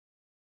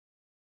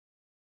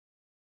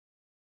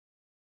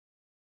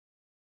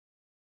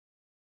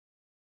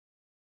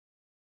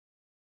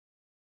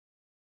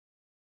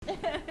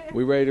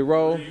We ready to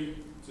roll? 3,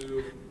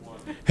 2,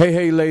 1.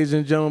 Hey, ladies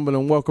and gentlemen,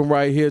 and welcome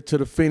right here to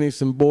the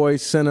Phoenix and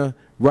Boys Center,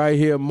 right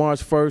here,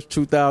 March 1st,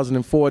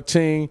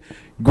 2014.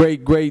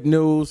 Great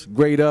news,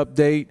 great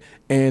update,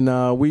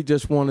 and we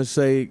just want to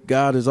say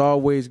God is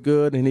always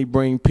good, and He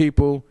brings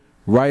people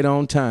right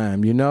on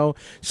time, you know.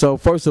 So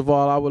first of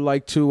all, I would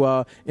like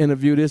to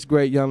interview this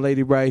great young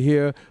lady right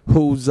here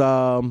who's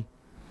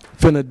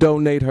finna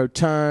donate her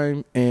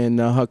time and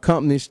her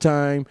company's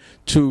time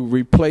to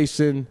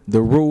replacing the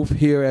roof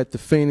here at the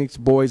Phoenix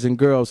Boys and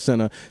Girls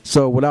Center.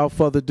 So without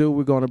further ado,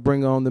 we're going to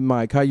bring on the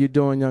mic. How you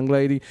doing, young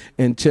lady?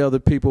 And tell the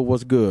people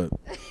what's good.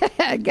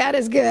 God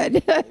is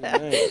good.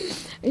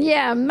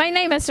 Yeah, my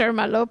name is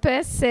Irma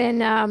Lopez,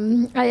 and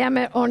I am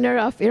an owner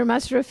of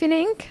Irma's Roofing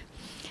Inc.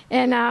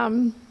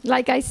 And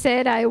like I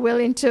said, I'm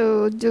willing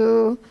to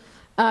do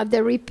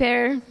the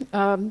repair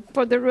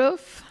for the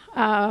roof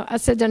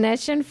as a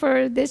donation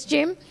for this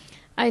gym.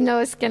 I know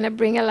it's going to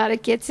bring a lot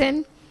of kids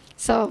in,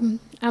 so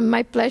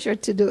my pleasure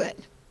to do it.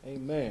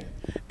 Amen.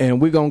 And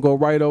we're going to go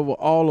right over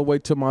all the way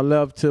to my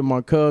left to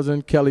my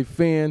cousin, Kelly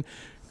Finn.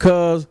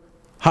 Cuz,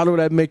 how do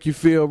that make you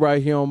feel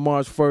right here on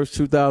March 1st,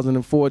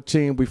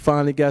 2014? We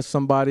finally got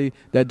somebody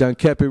that done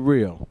kept it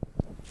real.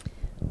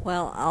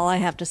 Well, all I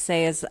have to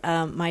say is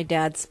my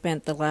dad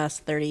spent the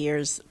last 30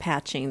 years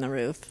patching the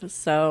roof.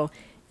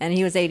 And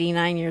he was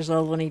 89 years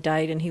old when he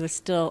died, and he was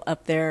still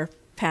up there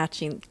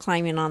patching,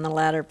 climbing on the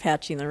ladder,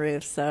 patching the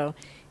roof. So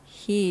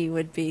he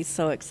would be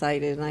so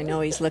excited, and I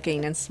know he's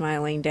looking and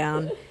smiling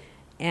down.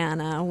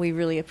 And we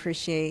really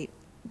appreciate,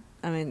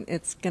 I mean,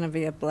 it's going to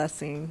be a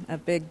blessing, a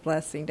big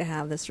blessing to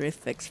have this roof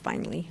fixed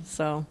finally.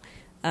 So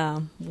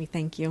we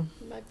thank you.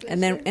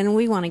 And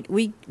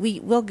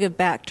we'll give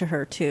back to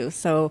her too.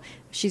 So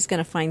she's going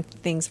to find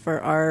things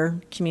for our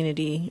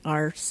community,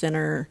 our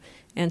center,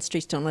 and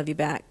Streets Don't Love You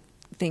Back,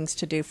 things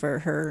to do for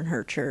her and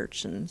her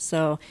church. And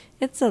so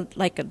it's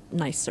like a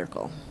nice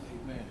circle.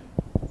 Amen.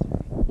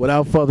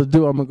 Without further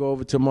ado, I'm going to go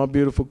over to my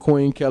beautiful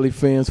queen, Kelly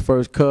Finn's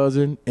first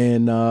cousin,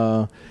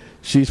 and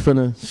she's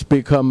finna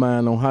speak her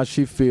mind on how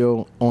she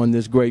feel on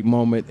this great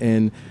moment.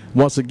 And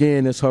once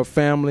again, it's her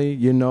family,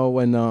 you know,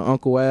 and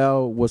Uncle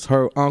Al was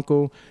her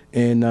uncle,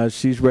 and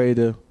she's ready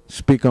to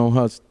speak on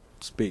her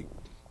speak.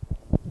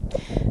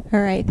 All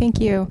right, thank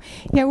you.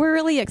 Yeah, we're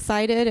really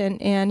excited,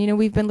 and you know,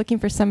 we've been looking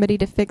for somebody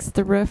to fix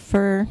the roof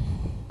for,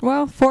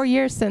 well, 4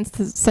 years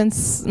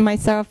since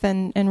myself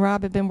and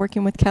Rob have been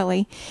working with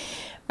Kelly.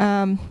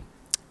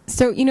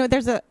 So, you know,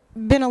 there's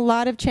been a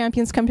lot of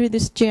champions come through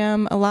this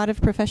gym, a lot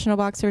of professional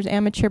boxers,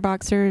 amateur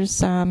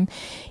boxers,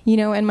 you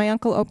know, and my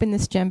uncle opened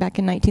this gym back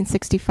in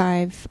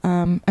 1965,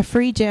 a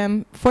free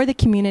gym for the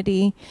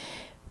community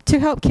to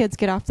help kids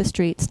get off the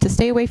streets, to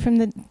stay away from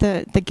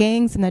the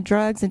gangs and the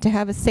drugs, and to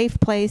have a safe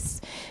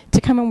place to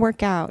come and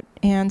work out.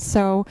 And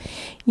so,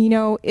 you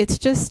know, it's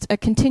just a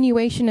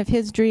continuation of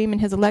his dream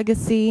and his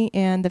legacy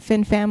and the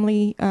Finn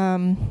family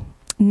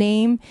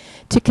name,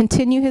 to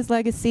continue his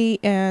legacy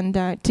and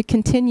to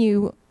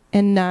continue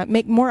and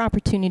make more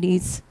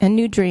opportunities and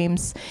new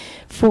dreams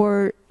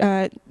for,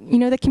 you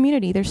know, the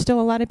community. There's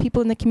still a lot of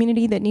people in the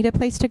community that need a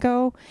place to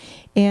go,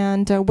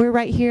 and we're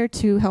right here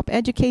to help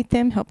educate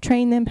them, help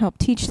train them, help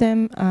teach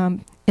them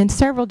in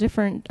several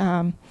different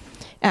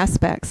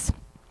aspects.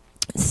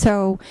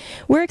 So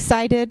we're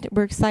excited.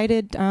 We're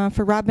excited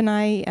for Rob and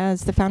I,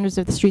 as the founders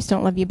of the Streets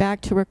Don't Love You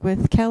Back, to work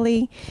with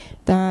Kelly,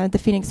 the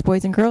Phoenix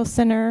Boys and Girls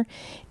Center,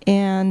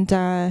 and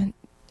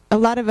a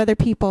lot of other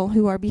people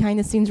who are behind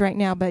the scenes right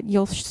now, but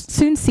you'll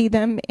soon see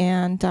them.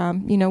 And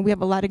you know, we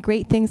have a lot of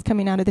great things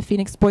coming out of the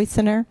Phoenix Boys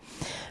Center.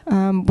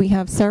 We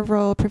have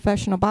several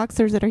professional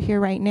boxers that are here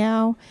right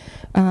now.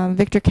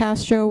 Victor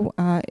Castro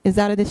is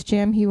out of this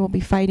gym. He will be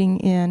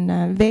fighting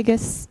in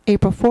Vegas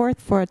April 4th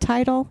for a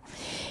title.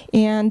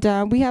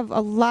 And we have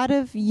a lot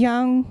of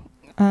young,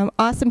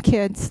 awesome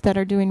kids that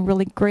are doing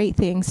really great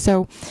things.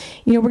 So,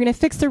 you know, we're going to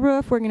fix the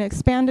roof. We're going to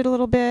expand it a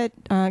little bit,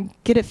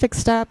 get it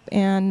fixed up,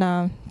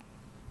 and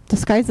the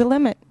sky's the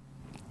limit.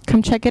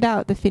 Come check it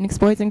out, the Phoenix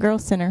Boys and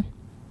Girls Center.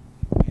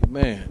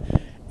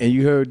 Amen. And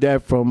you heard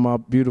that from my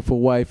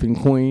beautiful wife and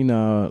queen,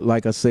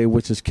 like I say,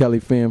 which is Kelly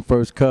Finn,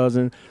 first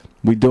cousin.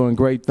 We're doing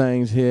great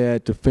things here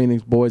at the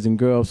Phoenix Boys and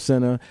Girls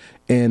Center,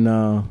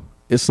 and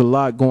it's a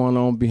lot going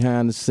on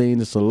behind the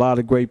scenes. It's a lot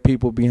of great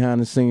people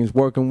behind the scenes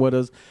working with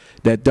us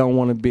that don't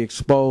want to be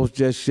exposed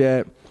just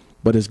yet,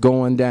 but it's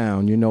going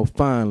down, you know,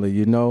 finally,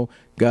 you know.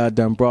 God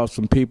done brought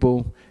some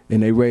people,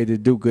 and they ready to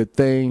do good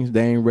things.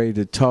 They ain't ready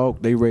to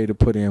talk. They ready to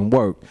put in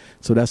work.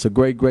 So that's a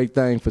great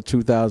thing for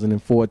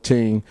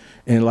 2014.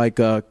 And like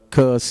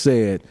Cuz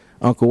said,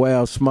 Uncle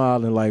Al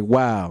smiling like,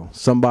 wow,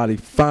 somebody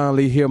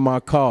finally hear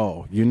my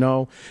call, you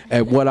know,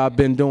 at what I've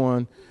been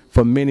doing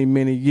for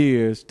many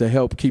years to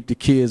help keep the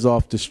kids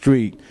off the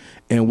street.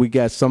 And we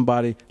got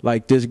somebody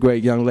like this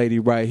great young lady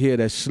right here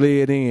that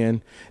slid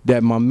in,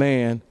 that my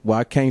man, well,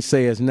 I can't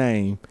say his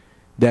name,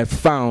 that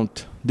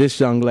found this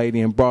young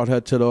lady and brought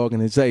her to the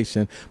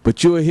organization.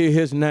 But you'll hear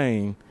his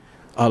name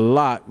a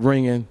lot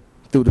ringing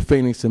through the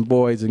Phoenix and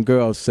Boys and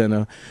Girls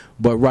Center.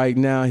 But right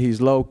now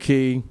he's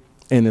low-key,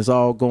 and it's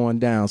all going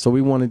down. So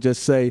we want to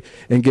just say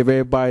and give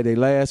everybody their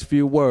last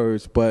few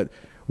words. But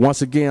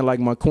once again, like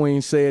my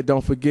queen said,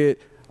 don't forget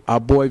our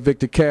boy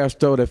Victor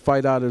Castro that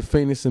fight out of the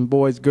Phoenix and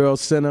Boys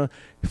Girls Center,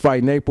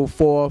 fighting April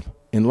 4th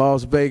in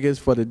Las Vegas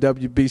for the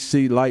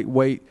WBC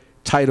lightweight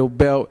title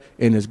belt,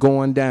 and it's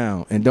going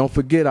down. And don't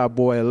forget our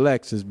boy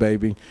Alexis,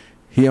 baby.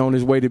 He on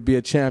his way to be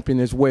a champion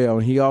as well,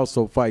 and he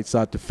also fights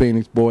out the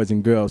Phoenix Boys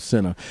and Girls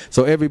Center.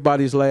 So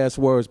everybody's last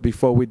words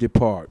before we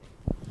depart.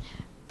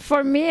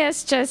 For me,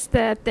 it's just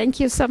thank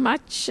you so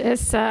much.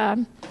 It's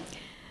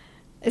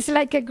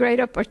like a great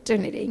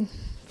opportunity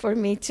for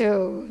me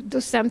to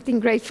do something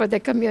great for the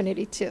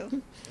community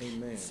too.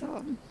 Amen.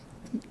 So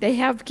they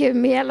have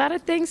given me a lot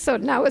of things, so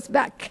now it's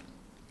back.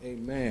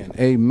 Amen.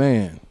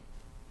 Amen.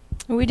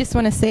 We just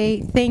want to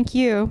say thank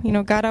you. You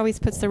know, God always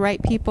puts the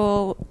right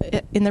people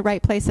in the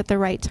right place at the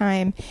right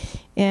time.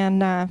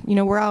 And, you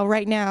know, we're all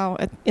right now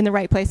in the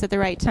right place at the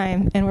right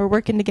time. And we're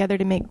working together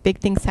to make big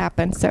things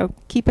happen. So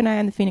keep an eye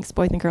on the Phoenix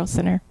Boys and Girls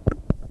Center.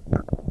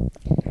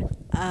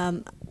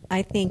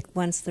 I think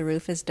once the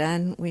roof is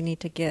done, we need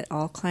to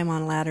all climb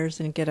on ladders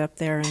and get up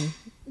there and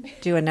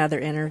do another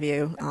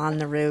interview on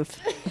the roof.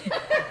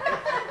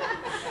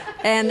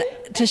 And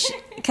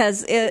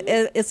because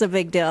it's a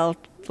big deal,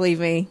 believe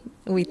me.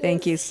 We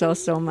thank you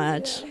so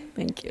much.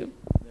 Thank you.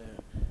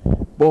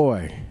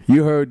 Boy,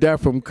 you heard that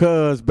from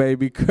Cuz,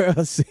 baby.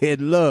 Cuz said,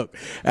 look,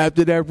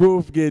 after that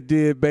roof get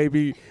did,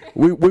 baby,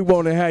 we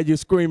want to have you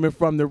screaming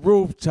from the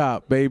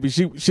rooftop, baby.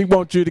 She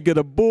wants you to get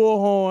a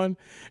bullhorn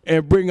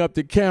and bring up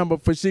the camera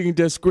for she can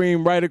just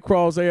scream right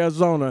across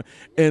Arizona.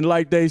 And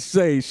like they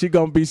say, she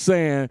going to be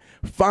saying,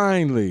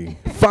 finally,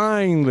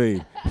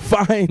 finally,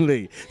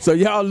 finally. So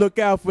y'all look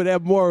out for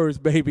that words,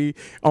 baby,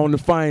 on the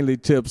finally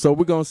tip. So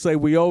we're going to say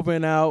we over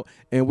and out,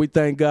 and we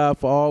thank God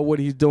for all what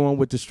he's doing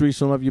with the Streets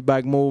Don't Love You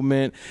Back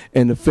movement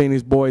and the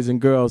Phoenix Boys and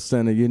Girls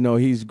Center. You know,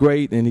 he's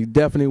great, and he's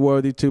definitely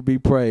worthy to be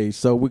praised.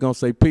 So we're going to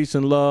say peace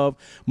and love,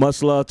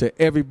 much love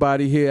to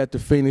everybody here at the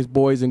Phoenix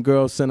Boys and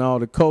Girls Center, all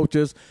the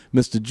coaches,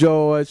 Mr.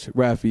 George,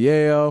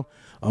 Raphael,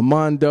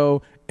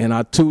 Armando, and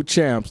our two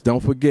champs.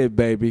 Don't forget,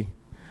 baby,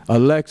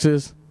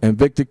 Alexis and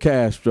Victor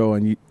Castro.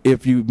 And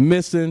if you're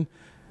missing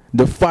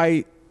the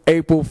fight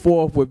April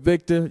 4th with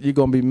Victor, you're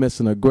going to be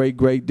missing a great,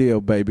 great deal,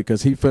 baby,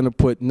 because he finna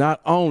put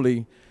not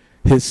only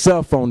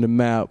himself on the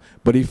map,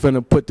 but he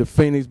finna put the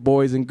Phoenix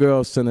Boys and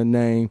Girls Center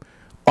name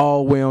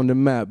all the way on the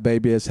map,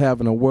 baby, as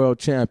having a world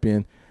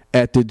champion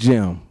at the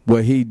gym,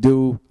 where he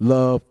do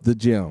love the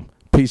gym.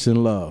 Peace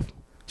and love.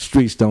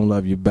 Streets don't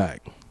love you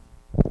back.